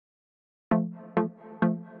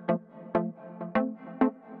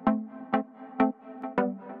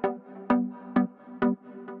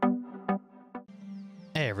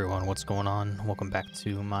what's going on? Welcome back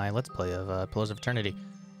to my Let's Play of Pillars of Eternity.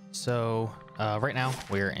 So, right now,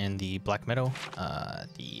 we're in the Black Meadow.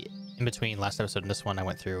 In between last episode and this one, I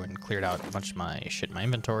went through and cleared out a bunch of my shit in my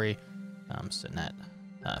inventory. I'm sitting at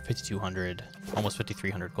 5,200, almost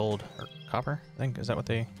 5,300 gold, or copper, I think. Is that what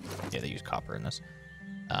they... Yeah, they use copper in this.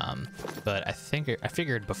 But I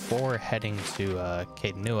figured before heading to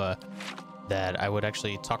Caed that I would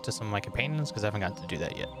actually talk to some of my companions, because I haven't gotten to do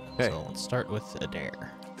that yet. Hey. So let's start with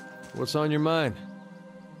Adair. What's on your mind?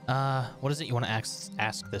 What is it you want to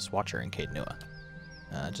ask this watcher in Caed?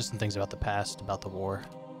 Just some things about the past, about the war.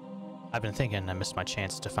 I've been thinking I missed my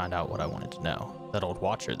chance to find out what I wanted to know. That old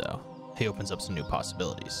watcher, though, he opens up some new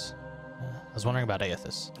possibilities. I was wondering about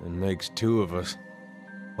Aethys. It makes two of us.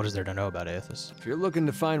 What is there to know about Aethys? If you're looking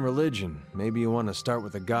to find religion, maybe you want to start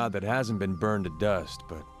with a god that hasn't been burned to dust,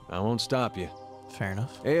 but I won't stop you. Fair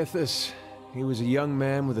enough. Aethys, he was a young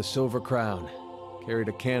man with a silver crown. Carried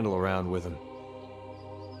a candle around with him.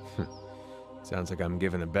 Sounds like I'm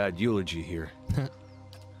giving a bad eulogy here.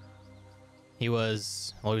 He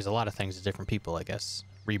was a lot of things to different people, I guess.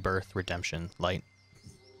 Rebirth, redemption, light.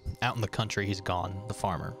 Out in the country, he's gone, the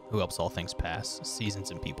farmer, who helps all things pass,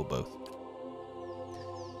 seasons and people both.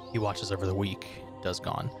 He watches over the weak, does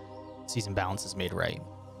gone. Season balance is made right.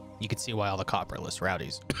 You can see why all the copperless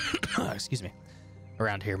rowdies, excuse me,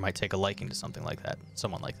 around here might take a liking to something like that,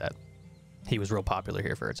 someone like that. He was real popular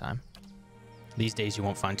here for a time. These days you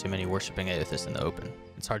won't find too many worshipping Aethys in the open.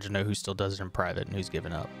 It's hard to know who still does it in private and who's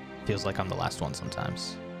given up. Feels like I'm the last one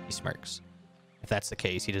sometimes. He smirks. If that's the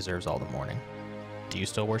case, he deserves all the mourning. Do you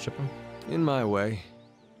still worship him? In my way.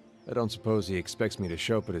 I don't suppose he expects me to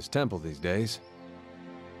show up at his temple these days.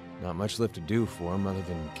 Not much left to do for him other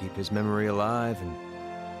than keep his memory alive and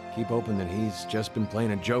keep hoping that he's just been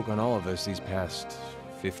playing a joke on all of us these past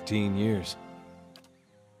 15 years.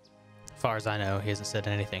 As far as I know, he hasn't said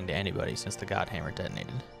anything to anybody since the God Hammer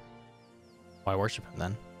detonated. Why worship him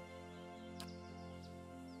then?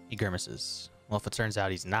 He grimaces. Well, if it turns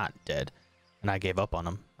out he's not dead, and I gave up on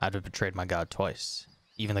him, I'd have betrayed my God twice.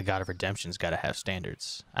 Even the God of Redemption's gotta have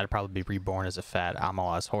standards. I'd probably be reborn as a fat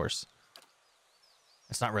Amalah's horse.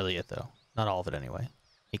 It's not really it, though. Not all of it, anyway.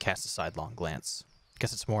 He casts a sidelong glance.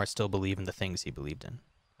 Guess it's more I still believe in the things he believed in.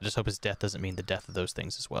 I just hope his death doesn't mean the death of those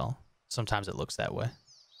things as well. Sometimes it looks that way.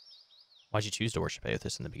 Why'd you choose to worship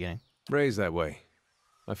Aethys in the beginning? Raised that way.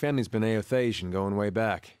 My family's been Aethasian going way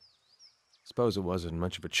back. Suppose it wasn't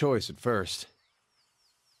much of a choice at first.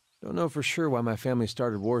 Don't know for sure why my family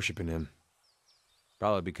started worshiping him.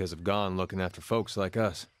 Probably because of Gon looking after folks like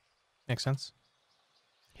us. Makes sense.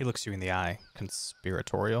 He looks you in the eye.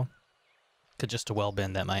 Conspiratorial? Could just as well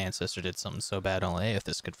been that my ancestor did something so bad only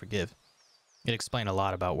Aethys could forgive. It'd explain a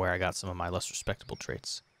lot about where I got some of my less respectable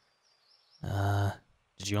traits.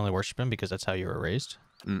 Did you only worship him because that's how you were raised?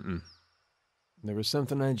 Mm-mm. There was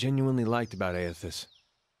something I genuinely liked about Aethys.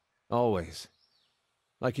 Always.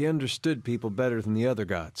 Like he understood people better than the other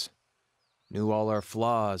gods. Knew all our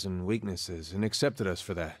flaws and weaknesses and accepted us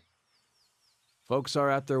for that. Folks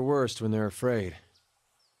are at their worst when they're afraid.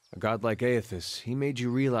 A god like Aethys, he made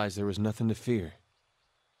you realize there was nothing to fear.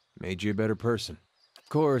 Made you a better person. Of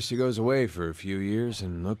course, he goes away for a few years,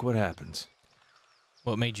 and look what happens.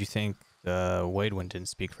 What made you think Waidwin didn't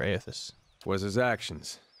speak for Aethys? Was his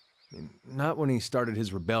actions. I mean, not when he started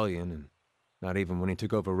his rebellion, and not even when he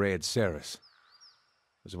took over Raed Saris.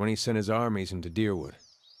 It was when he sent his armies into Deerwood.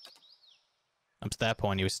 Up to that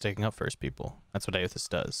point, he was sticking up for his people. That's what Aethys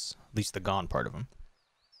does. At least the gone part of him.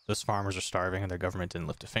 Those farmers are starving and their government didn't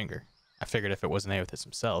lift a finger. I figured if it wasn't Aethys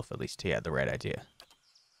himself, at least he had the right idea.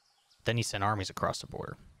 Then he sent armies across the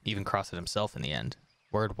border. Even crossed it himself in the end.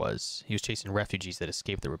 Word was, he was chasing refugees that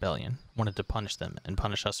escaped the rebellion. Wanted to punish them, and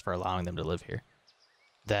punish us for allowing them to live here.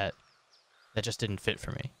 That just didn't fit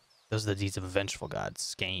for me. Those are the deeds of a vengeful god,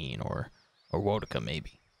 Caed or Wodika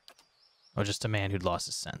maybe. Or just a man who'd lost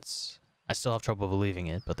his sense. I still have trouble believing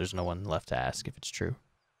it, but there's no one left to ask if it's true.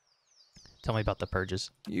 Tell me about the purges.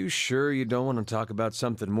 You sure you don't want to talk about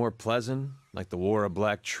something more pleasant? Like the War of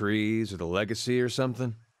Black Trees or the Legacy or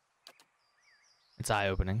something? It's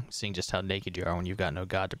eye-opening, seeing just how naked you are when you've got no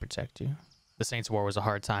god to protect you. The Saints' War was a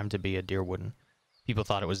hard time to be a Deerwooden. People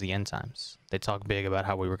thought it was the end times. They talked big about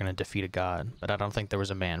how we were going to defeat a god, but I don't think there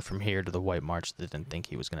was a man from here to the White March that didn't think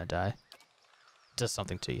he was going to die. It does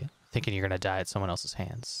something to you, thinking you're going to die at someone else's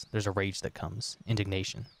hands. There's a rage that comes,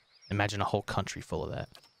 indignation. Imagine a whole country full of that.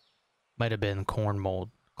 Might have been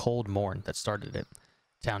Cold Morn that started it,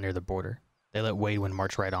 town near the border. They let Waidwin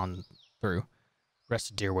march right on through. The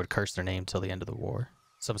rest of Deerwood cursed their name till the end of the war.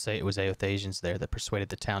 Some say it was Aethasians there that persuaded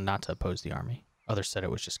the town not to oppose the army. Others said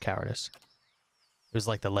it was just cowardice. It was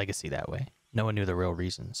like the Legacy that way. No one knew the real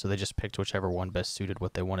reason, so they just picked whichever one best suited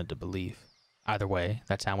what they wanted to believe. Either way,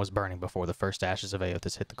 that town was burning before the first ashes of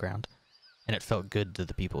Aothis hit the ground, and it felt good to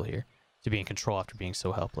the people here to be in control after being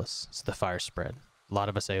so helpless, so the fire spread. A lot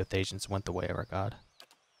of us Aothasians went the way of our god.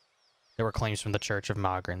 There were claims from the Church of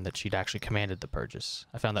Magrin that she'd actually commanded the purges.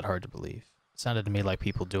 I found that hard to believe. It sounded to me like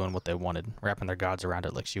people doing what they wanted, wrapping their gods around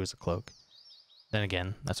it like she was a cloak. Then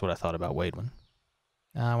again, that's what I thought about Wadewen.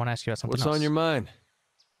 I want to ask you about something else. What's on your mind?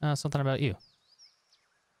 Something about you.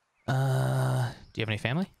 Do you have any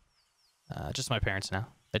family? Just my parents now.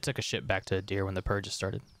 They took a ship back to Deer when the purges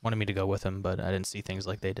started. Wanted me to go with them, but I didn't see things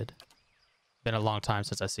like they did. Been a long time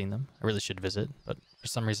since I've seen them. I really should visit, but for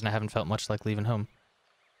some reason I haven't felt much like leaving home.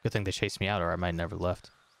 Good thing they chased me out, or I might never left.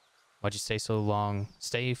 Why'd you stay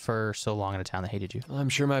for so long in a town that hated you? I'm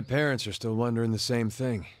sure my parents are still wondering the same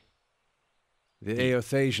thing. The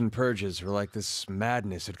Aothasian purges were like this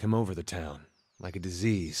madness had come over the town, like a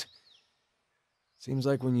disease. Seems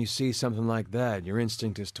like when you see something like that, your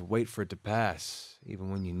instinct is to wait for it to pass,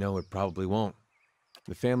 even when you know it probably won't.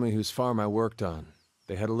 The family whose farm I worked on,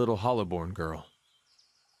 they had a little Hollowborn girl.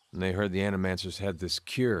 And they heard the Animancers had this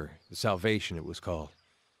cure, the Salvation it was called.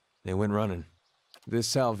 They went running. This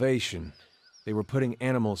Salvation, they were putting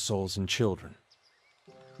animal souls in children.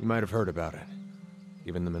 You might have heard about it,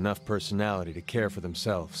 giving them enough personality to care for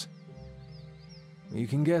themselves. You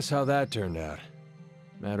can guess how that turned out.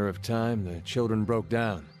 Matter of time, the children broke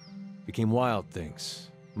down, became wild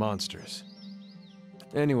things, monsters.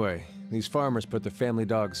 Anyway, these farmers put the family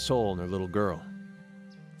dog's soul in their little girl.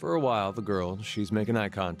 For a while, the girl, she's making eye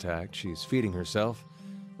contact, she's feeding herself,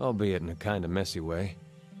 albeit in a kind of messy way.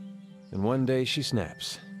 Then one day she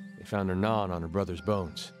snaps. They found her gnawing on her brother's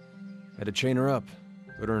bones. Had to chain her up,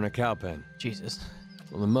 put her in a cow pen. Jesus.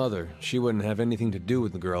 Well, the mother, she wouldn't have anything to do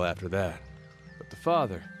with the girl after that. But the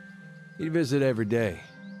father, he'd visit every day.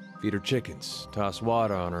 Feed her chickens, toss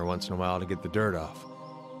water on her once in a while to get the dirt off.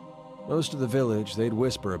 Most of the village, they'd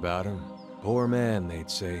whisper about him. Poor man,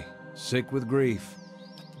 they'd say, sick with grief.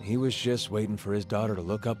 He was just waiting for his daughter to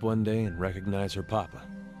look up one day and recognize her papa.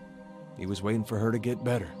 He was waiting for her to get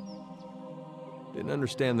better. Didn't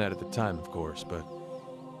understand that at the time, of course, but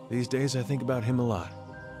these days I think about him a lot.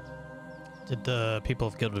 Did the people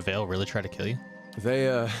of Gilded Vale really try to kill you?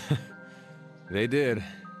 They did.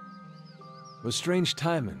 It was strange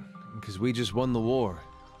timing, because we just won the war.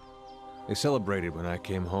 They celebrated when I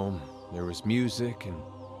came home. There was music and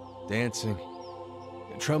dancing.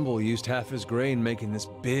 Trumbull used half his grain making this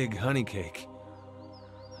big honey cake.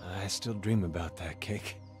 I still dream about that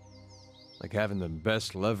cake. Like having the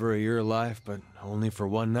best lover of your life, but only for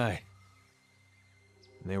one night.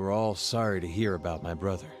 And they were all sorry to hear about my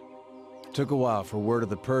brother. Took a while for word of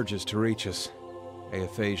the purges to reach us.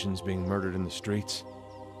 Aothasians being murdered in the streets.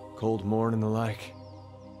 Cold morn and the like.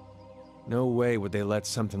 No way would they let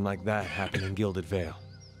something like that happen in Gilded Vale.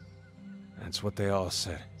 That's what they all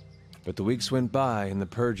said. But the weeks went by and the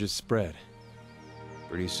purges spread.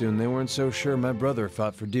 Pretty soon they weren't so sure my brother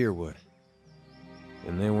fought for Deerwood.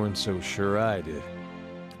 And they weren't so sure I did.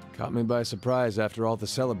 Caught me by surprise after all the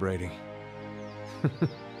celebrating.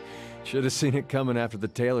 Should have seen it coming after the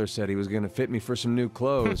tailor said he was going to fit me for some new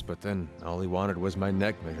clothes, but then all he wanted was my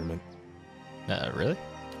neck measurement. Really?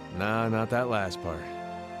 Nah, not that last part.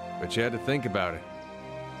 But you had to think about it.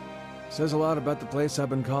 Says a lot about the place I've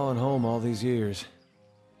been calling home all these years.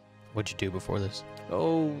 What'd you do before this?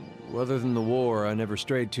 Oh, other than the war, I never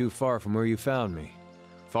strayed too far from where you found me.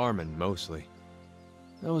 Farming, mostly.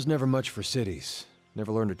 I was never much for cities.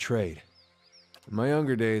 Never learned a trade. In my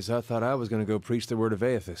younger days, I thought I was going to go preach the word of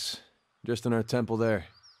Aothis. Just in our temple there.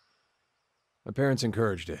 My parents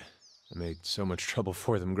encouraged it. I made so much trouble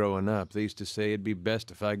for them growing up. They used to say it'd be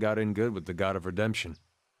best if I got in good with the God of Redemption.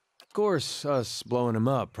 Of course, us blowing him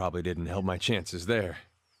up probably didn't help my chances there.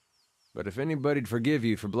 But if anybody'd forgive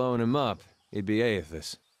you for blowing him up, it'd be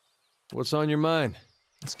Aothis. What's on your mind?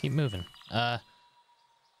 Let's keep moving. I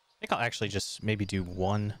think I'll actually just maybe do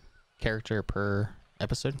one character per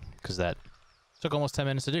episode, because that took almost 10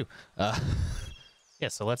 minutes to do. Yeah,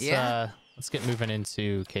 so let's get moving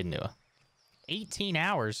into Caed. 18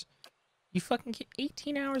 hours? You fucking get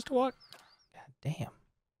 18 hours to walk? God damn.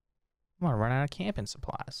 I'm gonna run out of camping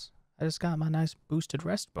supplies. I just got my nice boosted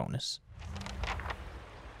rest bonus.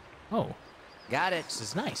 Oh. Got it. This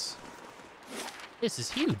is nice. This is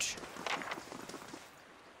huge.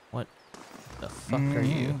 What the fuck are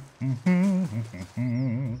you?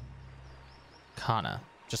 Kana.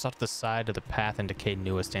 Just off the side of the path into Caed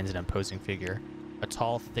stands an imposing figure. A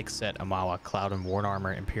tall, thick-set Amawa, clad in worn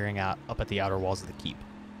armor and peering out up at the outer walls of the keep.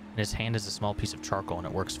 In his hand is a small piece of charcoal, and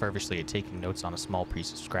it works feverishly at taking notes on a small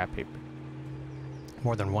piece of scrap paper.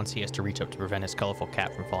 More than once he has to reach up to prevent his colorful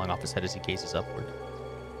cap from falling off his head as he gazes upward.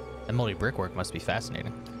 That moldy brickwork must be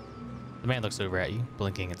fascinating. The man looks over at you,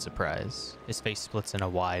 blinking in surprise. His face splits in a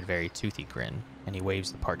wide, very toothy grin, and he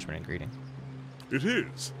waves the parchment in greeting. It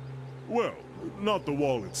is. Well, not the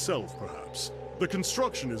wall itself, perhaps. The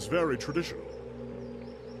construction is very traditional.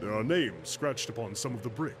 There are names scratched upon some of the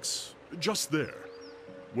bricks. Just there.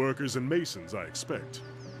 Workers and masons, I expect.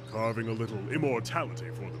 Carving a little immortality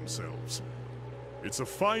for themselves. It's a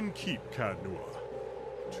fine keep, Caed.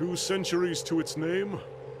 2 centuries to its name,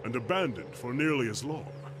 and abandoned for nearly as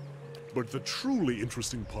long. But the truly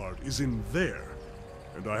interesting part is in there,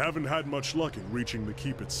 and I haven't had much luck in reaching the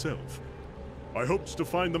keep itself. I hoped to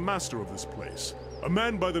find the master of this place, a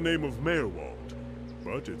man by the name of Merwald,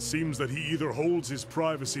 but it seems that he either holds his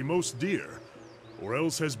privacy most dear, or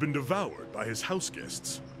else has been devoured by his house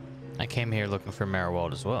guests. I came here looking for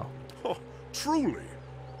Merwald as well. Oh, truly?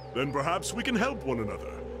 Then perhaps we can help one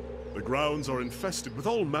another. The grounds are infested with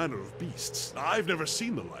all manner of beasts. I've never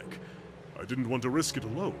seen the like. I didn't want to risk it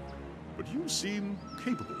alone, but you seem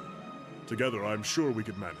capable. Together, I'm sure we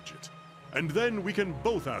could manage it. And then we can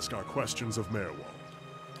both ask our questions of Merwald.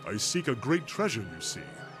 I seek a great treasure, you see.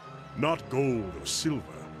 Not gold or silver,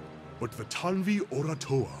 but the Tanvi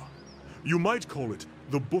Oratoa. You might call it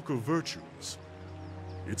the Book of Virtues.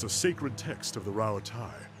 It's a sacred text of the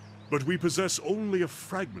Rauatai, but we possess only a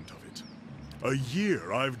fragment of it. A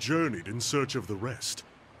year I've journeyed in search of the rest,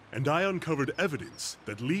 and I uncovered evidence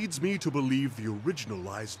that leads me to believe the original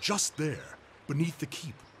lies just there, beneath the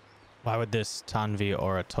keep. Why would this Tanvi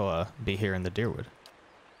Oratoa be here in the Deerwood?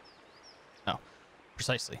 Oh,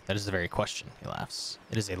 precisely. That is the very question, he laughs.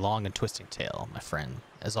 It is a long and twisting tale, my friend,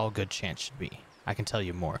 as all good chants should be. I can tell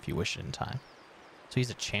you more if you wish it in time. So he's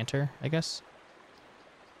a chanter, I guess?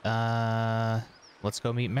 Let's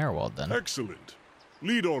go meet Merwald then. Excellent.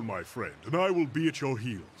 Lead on, my friend, and I will be at your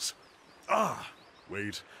heels. Ah,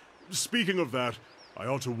 wait. Speaking of that, I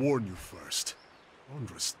ought to warn you first.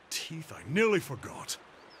 Wondrous teeth, I nearly forgot.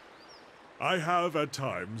 I have, at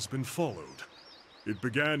times, been followed. It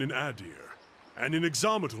began in Adir, and in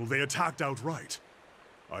Exometal they attacked outright.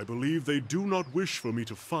 I believe they do not wish for me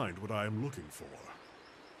to find what I am looking for.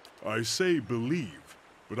 I say believe,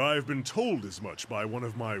 but I have been told as much by one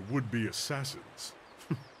of my would-be assassins.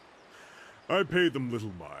 I pay them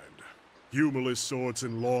little mind. Humorless sorts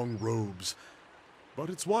in long robes. But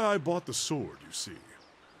it's why I bought the sword, you see.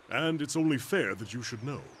 And it's only fair that you should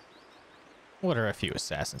know. What are a few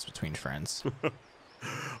assassins between friends?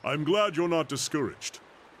 I'm glad you're not discouraged.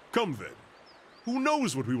 Come then. Who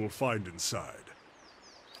knows what we will find inside?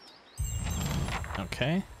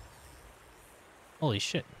 Okay. Holy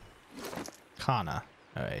shit. Kana.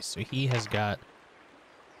 Alright, so he has got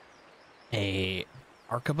a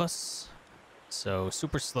arquebus. So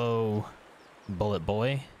super slow bullet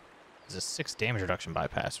boy. Is a 6 damage reduction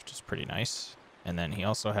bypass, which is pretty nice. And then he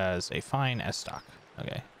also has a fine S-stock.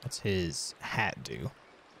 Okay, what's his hat do?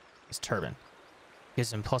 His turban.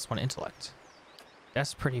 Gives him +1 intellect.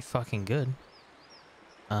 That's pretty fucking good.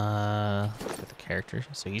 Look at the character.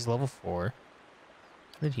 So he's level 4.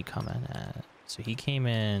 What did he come in at? So he came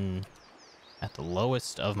in at the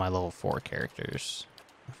lowest of my level 4 characters.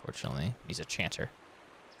 Unfortunately, he's a chanter.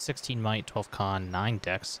 16 might, 12 con, 9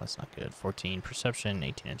 dex. That's not good. 14 perception,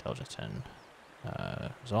 18 intelligence, 10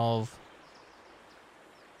 resolve.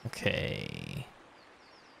 Okay.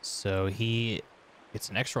 So he gets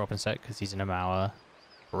an extra weapon set because he's an Amawa.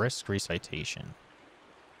 Brisk recitation.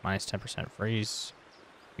 Minus 10% freeze.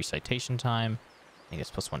 Recitation time. He gets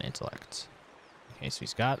 +1 intellect. Okay, so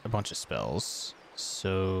he's got a bunch of spells.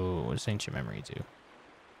 So what does Ancient Memory do?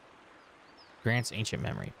 Grants Ancient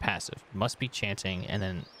Memory. Passive. Must be chanting, and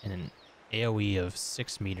then in an AoE of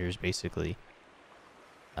 6 meters, basically,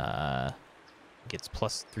 gets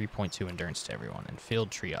 +3.2 endurance to everyone. And Field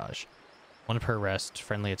Triage. 1 per rest.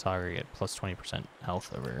 Friendly attacker get +20%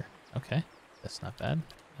 health over. Okay, that's not bad.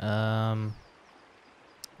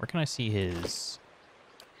 Where can I see his...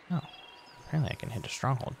 Oh, apparently I can hit a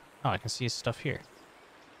stronghold. Oh, I can see his stuff here.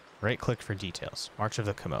 Right-click for details. March of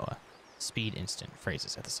the Kamoa. Speed instant.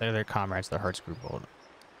 Phrases. At the sight of their comrades, their hearts grew bold.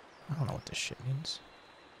 I don't know what this shit means.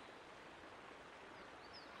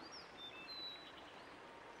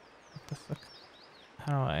 What the fuck?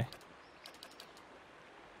 How do I...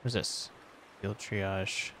 What's this? Field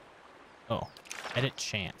triage. Oh. Edit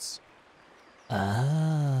chance.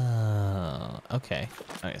 Oh. Okay.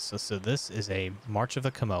 Okay, so this is a March of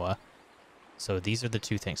the Kamoa. So these are the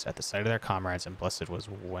two things. At the sight of their comrades, and blessed was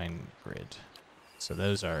Wengrid. So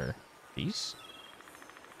those are these?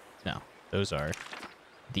 No, those are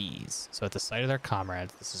these. So at the sight of their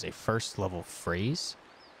comrades, this is a first level phrase.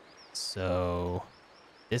 So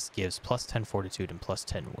This gives plus 10 fortitude and plus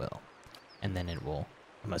 10 will. And then it will,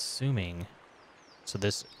 I'm assuming, so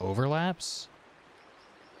this overlaps.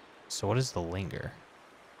 So what is the linger?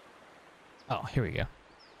 Oh, here we go.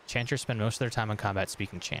 Chanters spend most of their time in combat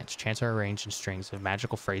speaking chants. Chants are arranged in strings of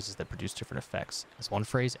magical phrases that produce different effects. As one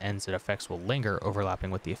phrase ends, its effects will linger,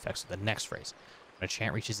 overlapping with the effects of the next phrase. When a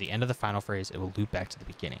chant reaches the end of the final phrase, it will loop back to the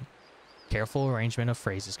beginning. Careful arrangement of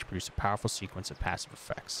phrases can produce a powerful sequence of passive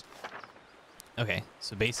effects. Okay,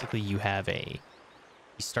 so basically you have he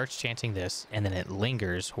starts chanting this, and then it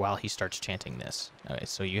lingers while he starts chanting this. Okay,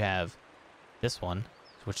 so you have this one,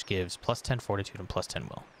 which gives plus 10 fortitude and plus 10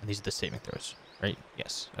 will. And these are the saving throws, right?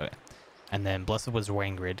 Yes. Okay. And then Blessed Woods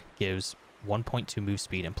Wangrid gives 1.2 move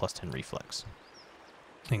speed and plus 10 reflex.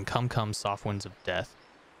 And Come Soft Winds of Death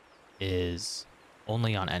is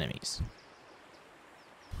only on enemies.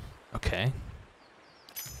 Okay.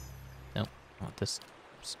 Nope. I want this.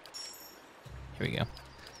 Oops. Here we go.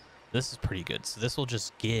 This is pretty good. So this will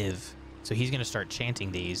just give... So he's going to start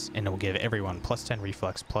chanting these, and it will give everyone plus 10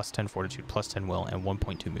 reflex, plus 10 fortitude, plus 10 will, and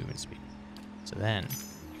 1.2 movement speed. So then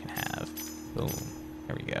you can have... Boom.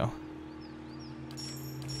 There we go.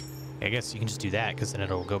 I guess you can just do that, because then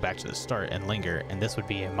it'll go back to the start and linger, and this would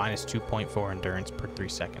be a minus 2.4 endurance per 3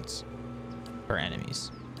 seconds per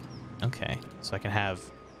enemies. Okay, so I can have...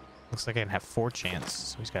 Looks like I can have 4 chants.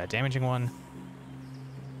 So he's got a damaging one.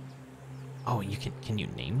 Oh, you can you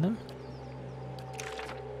name them?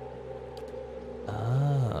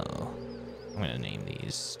 Oh, I'm gonna name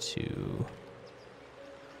these two.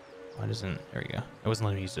 Why doesn't, there we go. I wasn't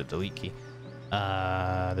letting me use the delete key.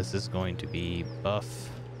 This is going to be buff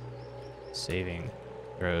saving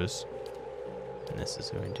throws, and this is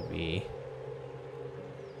going to be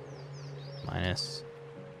minus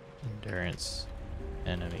endurance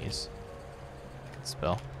enemies. I can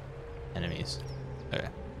spell enemies. Okay.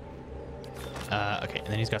 Okay, and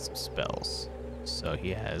then he's got some spells. So he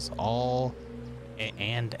has all...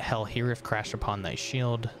 And Hell Heareth crash upon thy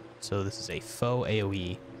shield. So this is a foe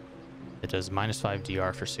AoE that does minus 5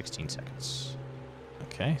 DR for 16 seconds.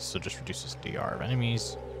 Okay, so just reduces DR of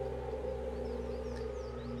enemies.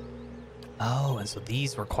 Oh, and so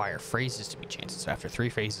these require phrases to be chanted. So after 3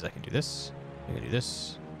 phases, I can do this, I can do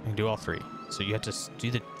this, I can do all 3. So you have to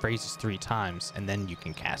do the phrases 3 times, and then you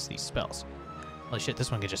can cast these spells. Holy shit,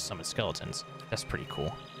 this one can just summon skeletons. That's pretty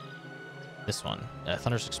cool. This one,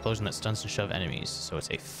 thunderous explosion that stuns and shove enemies. So it's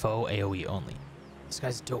a foe AoE only. This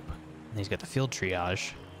guy's dope. And he's got the field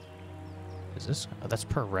triage. Is this? Oh, that's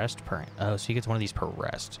per rest per. Oh, so he gets one of these per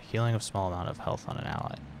rest. Healing of small amount of health on an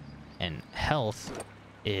ally. And health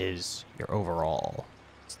is your overall.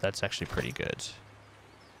 So that's actually pretty good.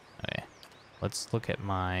 Okay, let's look at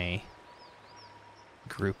my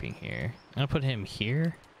grouping here. I'm gonna put him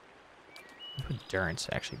here. I'll put Durance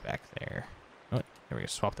actually back there. Oh, there we go.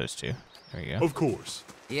 Swap those two. There we go. Of course.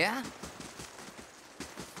 Yeah?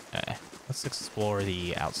 Okay, let's explore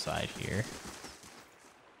the outside here.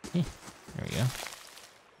 There we go.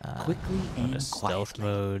 Quickly Into and stealth quietly.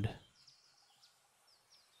 mode.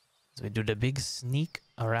 So we do the big sneak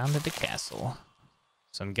around the castle.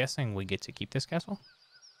 So I'm guessing we get to keep this castle,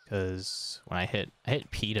 because when I hit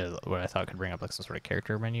P to what I thought could bring up like some sort of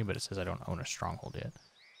character menu, but it says I don't own a stronghold yet.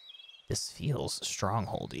 This feels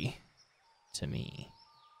strongholdy to me.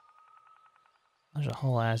 There's a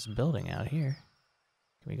whole ass building out here.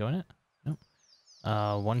 Can we go in it? Nope.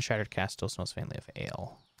 One shattered cast still smells faintly of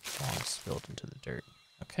ale. Long spilled into the dirt.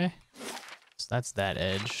 Okay. So that's that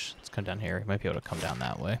edge. Let's come down here. We might be able to come down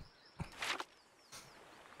that way.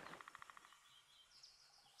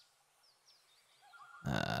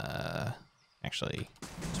 Actually,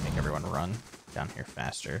 let's make everyone run down here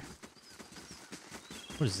faster.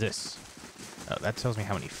 What is this? Oh, that tells me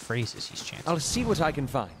how many phrases he's chanting. I'll see what I can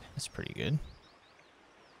find. That's pretty good.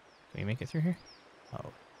 Can we make it through here?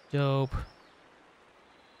 Oh, dope.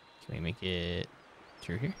 Can we make it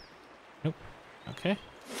through here? Nope. Okay.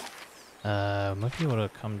 Might be able to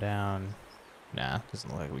come down. Nah, doesn't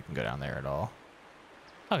look like we can go down there at all.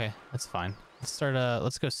 Okay, that's fine. Let's start,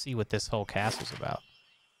 let's go see what this whole castle's about.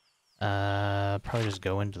 Probably just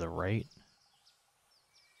go into the right.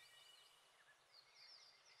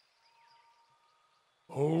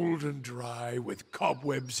 Old and dry, with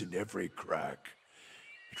cobwebs in every crack.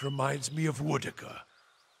 It reminds me of Woodica.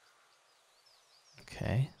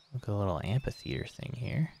 Okay, look at a little amphitheater thing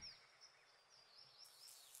here.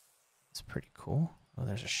 It's pretty cool. Oh,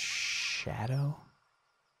 there's a shadow.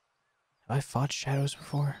 Have I fought shadows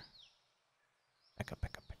before? Back up,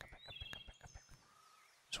 back up, back up, back up, back up, back up, back up.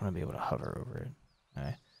 Just want to be able to hover over it.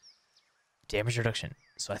 Okay. Damage reduction.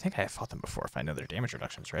 So I think I have fought them before if I know their damage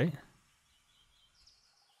reductions, right?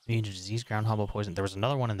 Immune to disease, ground hobble, poison. There was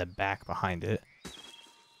another one in the back behind it.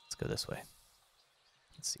 Let's go this way.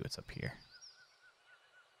 Let's see what's up here.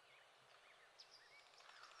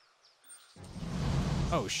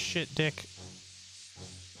 Oh shit, Dick.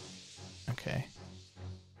 Okay.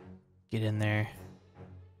 Get in there.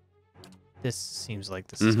 This seems like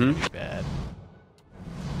this is gonna be bad.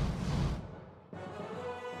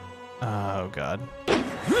 Oh god. Okay,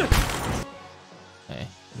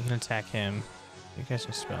 you can attack him. You guys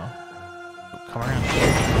can spell. Oh, come around.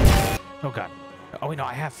 Oh god. Oh wait, no,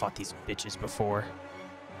 I have fought these bitches before.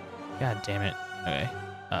 God damn it. Okay.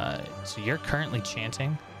 So you're currently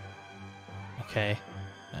chanting. Okay.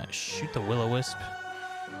 Shoot the will-o-wisp.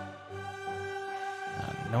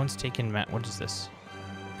 No one's taken what is this?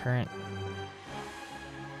 Current.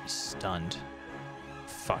 He's stunned.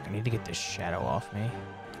 Fuck, I need to get this shadow off me.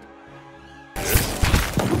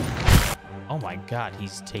 Oh my god,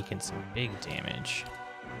 he's taken some big damage.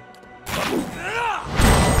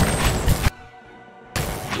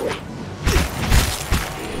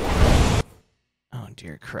 Oh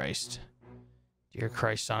dear Christ. Dear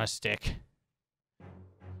Christ on a stick.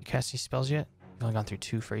 You cast these spells yet? You've only gone through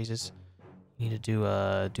 2 phrases. You need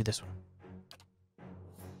to do this one.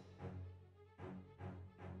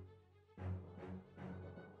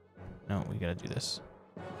 No, we gotta do this.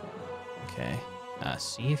 Okay.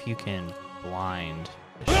 See if you can blind.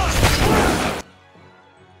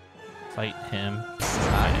 Fight him.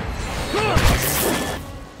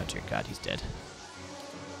 Oh dear God, he's dead.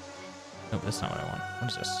 Nope, that's not what I want.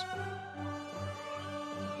 What is this?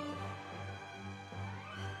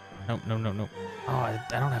 Nope, no, no, no. Oh, I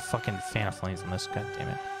don't have fucking fan of flames on this. God damn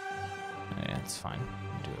it. Yeah, it's fine.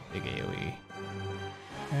 I'll do a big AoE.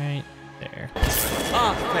 Right there.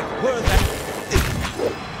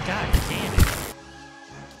 God damn it.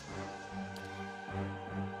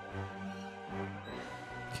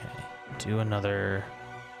 Okay, do another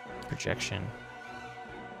projection.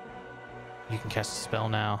 You can cast a spell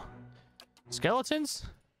now. Skeletons?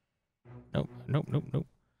 Nope, nope, nope, nope.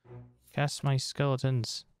 Cast my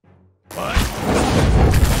skeletons. What?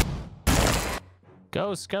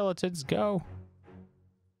 Go, skeletons, go.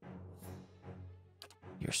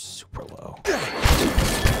 You're super low.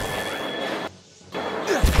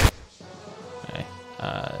 Okay.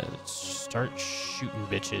 Start shooting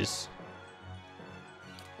bitches.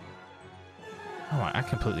 Oh, I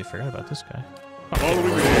completely forgot about this guy.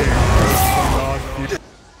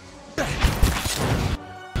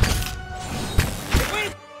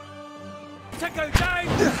 To go down,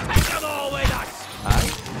 take them all with us.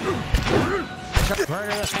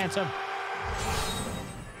 Murder the handsome.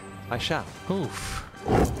 I shall. Oof.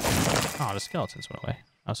 Oh, the skeletons went away.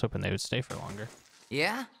 I was hoping they would stay for longer.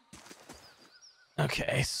 Yeah?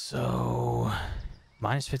 Okay, so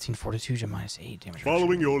minus 15 fortitude and minus 8 damage.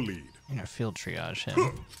 Following your lead. I'm gonna field triage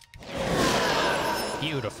him.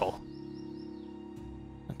 Beautiful.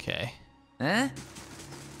 Okay. Huh?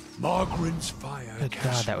 Margaren's fire. Good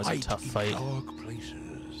God, that was a light tough in fight. Dark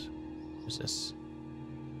places. What's this?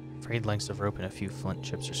 Frayed lengths of rope and a few flint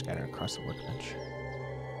chips are scattered across the workbench.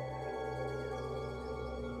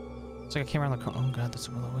 It's like I came around the corner. Oh God, that's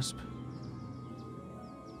a will-o-wisp.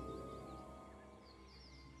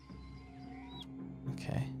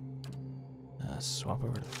 Okay. Swap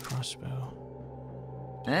over to the crossbow.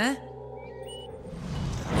 Huh?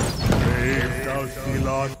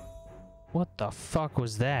 What the fuck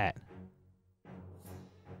was that?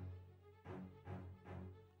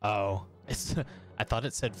 Oh, it's. I thought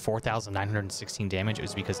it said 4,916 damage. It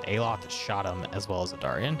was because Aloth shot him as well as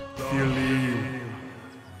Adarian.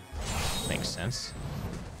 Makes sense.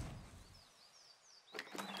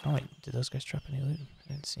 Oh wait, did those guys drop any loot?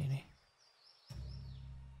 I didn't see any.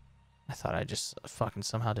 I thought I just fucking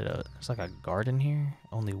somehow did a... There's like a garden here.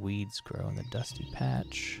 Only weeds grow in the dusty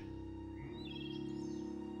patch.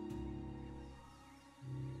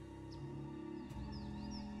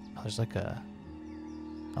 Oh, there's like a...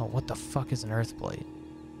 Oh, what the fuck is an earthblade?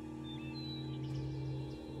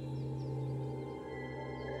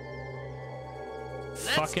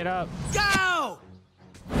 Fuck it up. Go!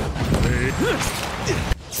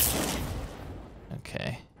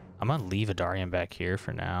 Okay. I'm gonna leave Adarian back here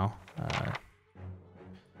for now.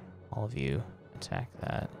 All of you attack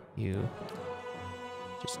that. You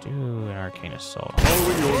just do an arcane assault.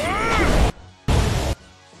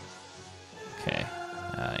 Okay.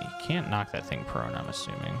 You can't knock that thing prone, I'm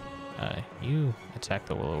assuming. You attack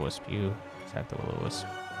the will-o-wisp. You attack the will-o-wisp.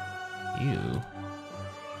 You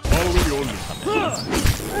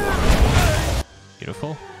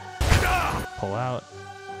beautiful. Pull out.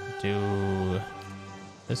 Do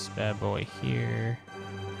this bad boy here.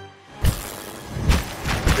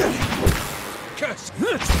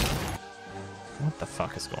 What the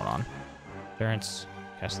fuck is going on? Endurance,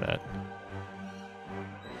 cast that.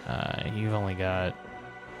 You've only got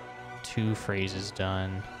 2 phrases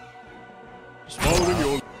done. Just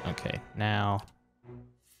okay, now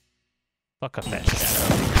fuck up that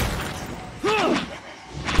shadow.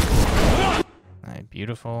 Alright,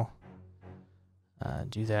 beautiful.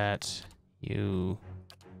 Do that. You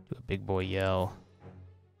do a big boy yell.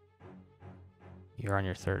 You're on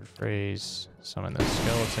your 3rd phrase. Summon those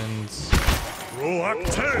skeletons.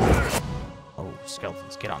 Oh,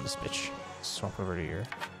 skeletons, get on this bitch. Swap over to your...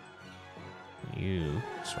 You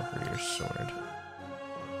swap over to your sword.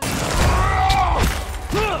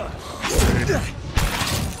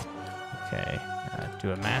 Okay,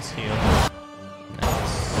 do a mass heal.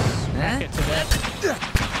 Nice. Get to that.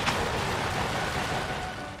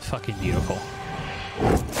 Fucking beautiful.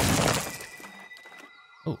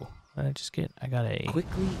 Oh, what did I just get? I got a...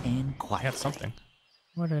 Quickly and I quietly. got something.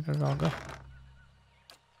 Where did it all go?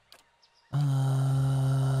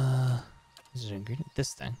 This is an ingredient.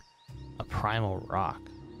 This thing. A primal rock.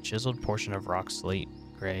 Chiseled portion of rock slate,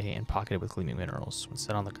 gray, and pocketed with gleaming minerals. When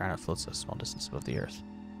set on the ground, it floats a small distance above the earth.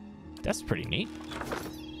 That's pretty neat.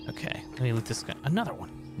 Okay, let me loot this guy. Another one.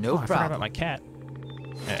 No I forgot problem. about my cat.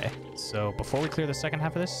 Okay, so before we clear the second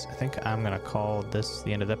half of this, I think I'm going to call this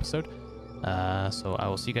the end of the episode. So I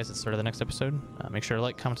will see you guys at the start of the next episode. Make sure to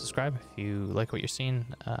like, comment, subscribe if you like what you're seeing.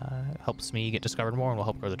 Helps me get discovered more and will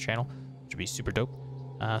help grow the channel, which would be super dope.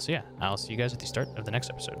 So yeah, I'll see you guys at the start of the next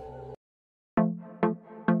episode.